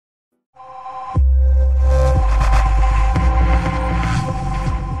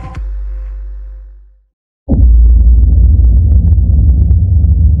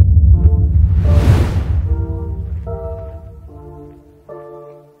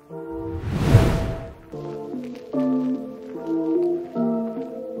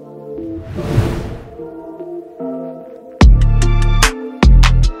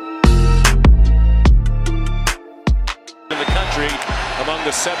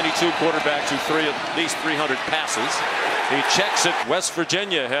92 quarterbacks who threw at least 300 passes. He checks it. West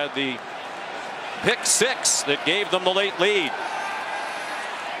Virginia had the pick six that gave them the late lead.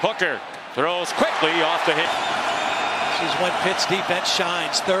 Hooker throws quickly off the hit. This is when Pitt's defense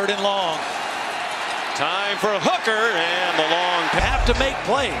shines. 3rd and long. Time for Hooker and the long. You have to make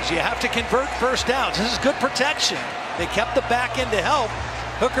plays. You have to convert first downs. This is good protection. They kept the back end to help.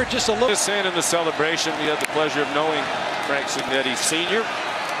 Hooker just a little. In the celebration, we had the pleasure of knowing Frank Signetti Sr.,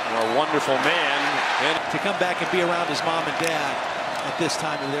 a wonderful man. And to come back and be around his mom and dad at this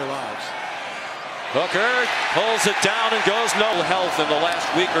time of their lives. Hooker pulls it down and goes no health in the last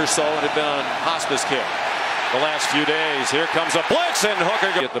week or so and had been on hospice care the last few days. Here comes a blitz and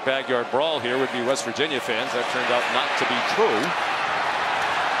Hooker at the backyard brawl. Here would be West Virginia fans. That turned out not to be true.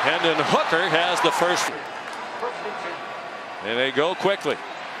 Hendon Hooker has the first. And they go quickly.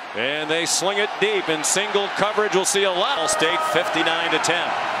 And they sling it deep in single coverage. We'll see a lot. State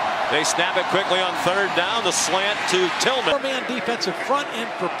 59-10. They snap it quickly on 3rd down. The slant to Tillman. 4-man defensive front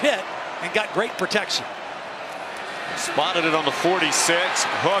end for Pitt. And got great protection. Spotted it on the 46.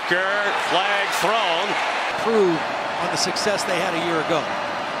 Hooker, flag thrown. Prove on the success they had a year ago.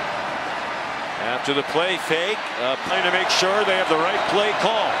 After the play fake, playing to make sure they have the right play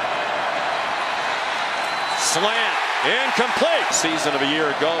call. Slant, incomplete. Season of a year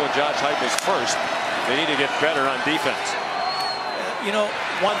ago when Josh Heupel was first. They need to get better on defense. You know,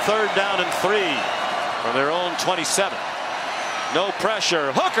 1/3 down and 3 from their own 27. No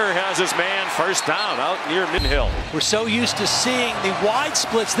pressure. Hooker has his man, first down out near Midhill. We're so used to seeing the wide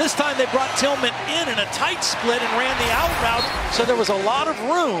splits. This time they brought Tillman in a tight split and ran the out route, so there was a lot of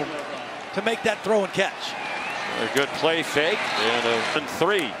room to make that throw and catch. A good play fake and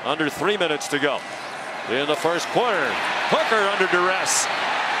 3 under 3 minutes to go in the first quarter. Hooker under duress.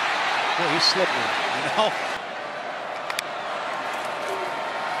 Boy, he's slippery, you know.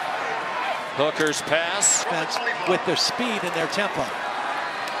 Hooker's pass. With their speed and their tempo.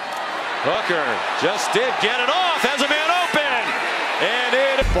 Hooker just did get it off. Has a man open. And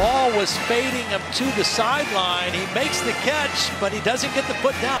it. Ball was fading him to the sideline. He makes the catch, but he doesn't get the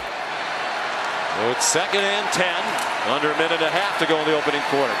foot down. It's 2nd and 10. Under a minute and a half to go in the opening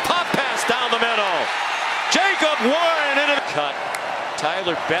quarter. Pop pass down the middle. Jacob Warren into the cut.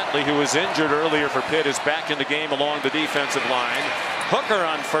 Tyler Bentley, who was injured earlier for Pitt, is back in the game along the defensive line. Hooker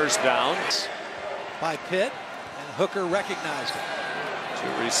on first down. By Pitt, and Hooker recognized it.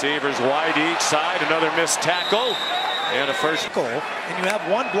 2 receivers wide each side, another missed tackle, and a first goal. And you have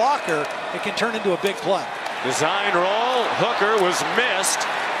one blocker, it can turn into a big play. Design roll. Hooker was missed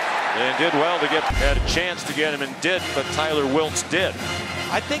and did well to get, had a chance to get him and did, but Tyler Wiltz did.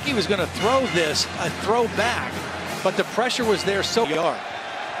 I think he was going to throw this, a throw back, but the pressure was there so hard.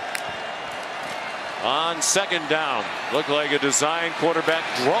 On 2nd down, looked like a design quarterback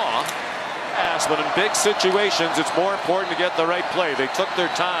draw. But in big situations, it's more important to get the right play. They took their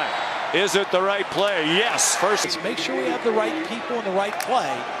time. Is it the right play? Yes. First. Let's make sure we have the right people in the right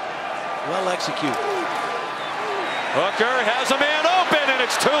play. Well executed. Hooker has a man open, and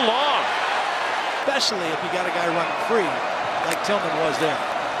it's too long. Especially if you got a guy running free, like Tillman was there.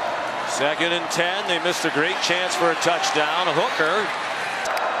 2nd and 10. They missed a great chance for a touchdown. Hooker.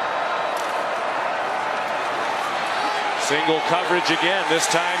 Single coverage again. This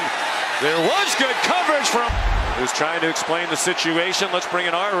time there was good coverage from who's trying to explain the situation. Let's bring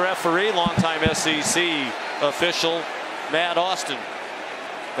in our referee, longtime SEC official, Matt Austin.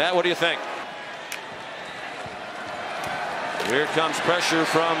 Matt, what do you think? Here comes pressure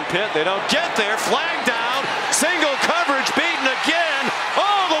from Pitt. They don't get there. Flag down. Single coverage beaten again.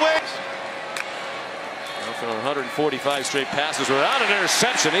 All the way. For 145 straight passes without an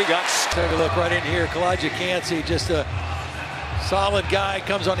interception. He got. Take a look right in here. Kalijah Cansey, just a solid guy,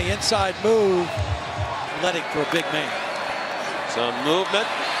 comes on the inside move, letting for a big man. Some movement,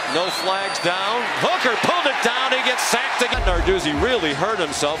 no flags down. Hooker pulled it down. He gets sacked again. Narduzzi really hurt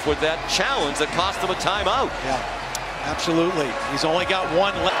himself with that challenge that cost him a timeout. Yeah, absolutely. He's only got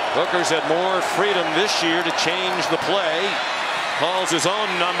one left. Hooker's had more freedom this year to change the play. Calls his own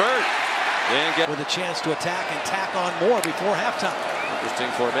number. And with a chance to attack and tack on more before halftime. Interesting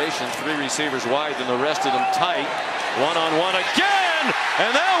formation. 3 receivers wide and the rest of them tight. One-on-one again,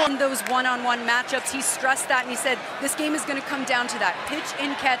 and that one. Those one-on-one matchups, he stressed that, and he said this game is going to come down to that pitch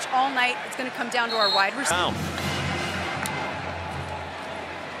and catch all night. It's going to come down to our wide receivers.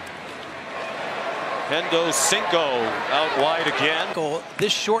 Hendo Cinco out wide again.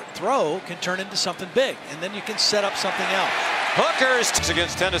 This short throw can turn into something big, and then you can set up something else. Hookers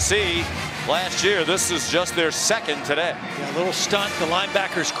against Tennessee last year. This is just their 2nd today. Yeah, a little stunt. The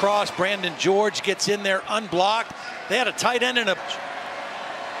linebackers cross. Brandon George gets in there unblocked. They had a tight end and a.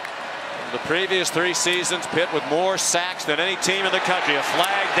 The previous 3 seasons, Pitt with more sacks than any team in the country. A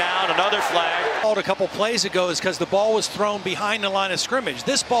flag down, another flag. Called a couple plays ago is because the ball was thrown behind the line of scrimmage.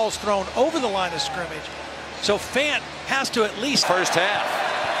 This ball's thrown over the line of scrimmage. So Fant has to at least. First half.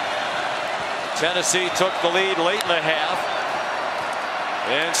 Tennessee took the lead late in the half.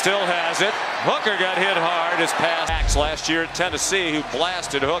 And still has it. Hooker got hit hard. His pass last year at Tennessee, who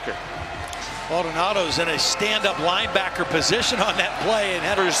blasted Hooker. Baldonado's in a stand-up linebacker position on that play. And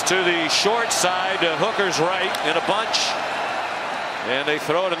headers to the short side, to Hooker's right in a bunch. And they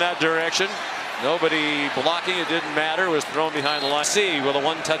throw it in that direction. Nobody blocking. It didn't matter. It was thrown behind the line. C with a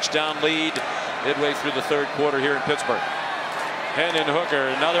 1-touchdown lead midway through the 3rd quarter here in Pittsburgh. Hendon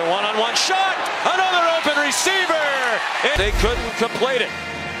Hooker, another one-on-one shot. Another open receiver. They couldn't complete it.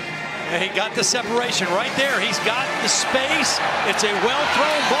 And he got the separation right there. He's got the space. It's a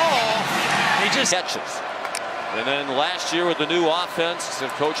well-thrown ball. He just catches. And then last year with the new offense,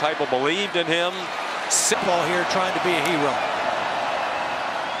 Coach Heupel believed in him. Ball here trying to be a hero.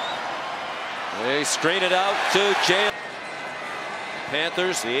 They screen it out to Jay.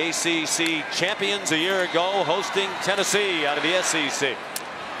 Panthers, the ACC champions a year ago, hosting Tennessee out of the SEC.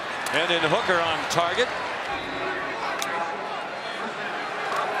 And then Hooker on target.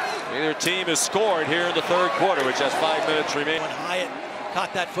 Neither team has scored here in the 3rd quarter, which has 5 minutes remaining. When Hyatt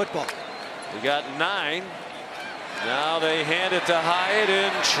caught that football. We got 9. Now they hand it to Hyatt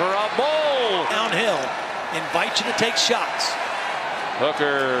in trouble. Downhill, invite you to take shots.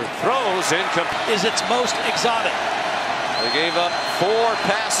 Hooker throws incomplete. Is its most exotic. They gave up 4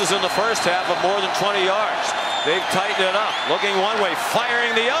 passes in the first half of more than 20 yards. They've tightened it up. Looking one way,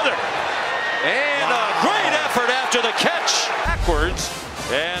 firing the other. And a great effort after the catch. Backwards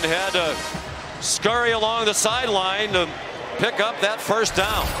and had to scurry along the sideline to pick up that first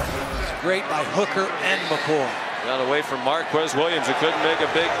down. Great by Hooker and McCoy. Got away from Marquez Williams, who couldn't make a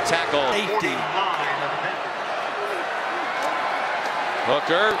big tackle. Safety.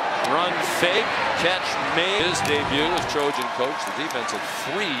 Hooker, run fake, catch made. His debut as Trojan coach. The defense had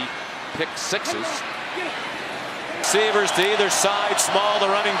 3 pick sixes. Receivers to either side. Small, the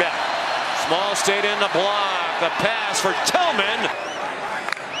running back. Small stayed in the block. The pass for Tillman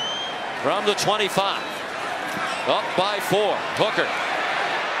from the 25. Up by 4. Hooker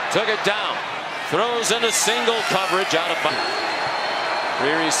took it down. Throws into single coverage out of bounds.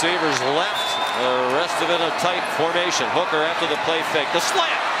 3 receivers left. The rest of it a tight formation. Hooker after the play fake. The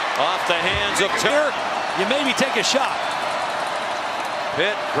slant off the hands of Tiller. You maybe take a shot.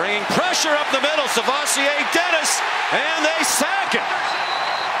 Pitt bringing pressure up the middle. Savassier Dennis, and they sack it.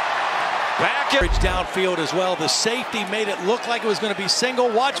 Back it. Downfield as well. The safety made it look like it was going to be single.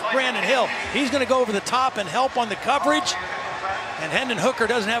 Watch Brandon Hill. He's going to go over the top and help on the coverage. And Hendon Hooker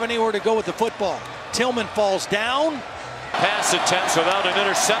doesn't have anywhere to go with the football. Tillman falls down. Pass attempts without an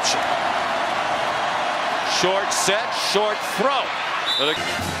interception. Short set, short throw.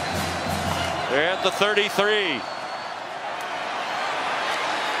 They're at the 33.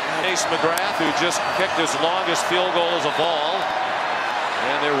 Ace McGrath, who just kicked his longest field goal as a ball.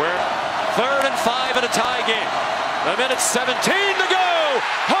 And they're wearing 3rd and 5 in a tie game. 1:17 to go.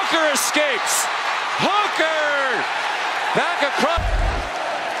 Hooker escapes. Hooker back across.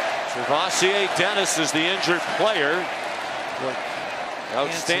 Savassier Dennis is the injured player.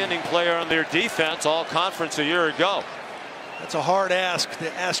 Outstanding player on their defense, all conference a year ago. That's a hard ask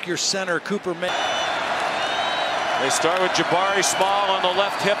to ask your center, Cooper May. They start with Jabari Small on the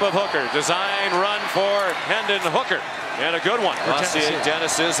left hip of Hooker. Design run for Hendon Hooker. And a good one. Savassier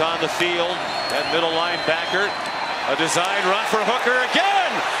Dennis is on the field at middle linebacker. A design run for Hooker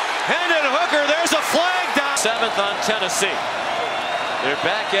again. Hendon Hooker, there's a flag down. 7th on Tennessee. They're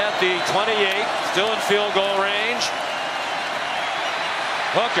back at the 28, still in field goal range.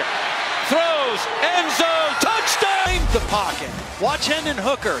 Hooker throws, end zone, touchdown! The pocket. Watch Hendon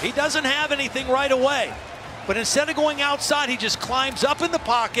Hooker. He doesn't have anything right away. But instead of going outside, he just climbs up in the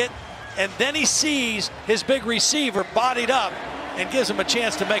pocket, and then he sees his big receiver bodied up and gives him a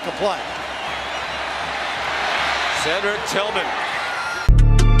chance to make a play. Cedric Tillman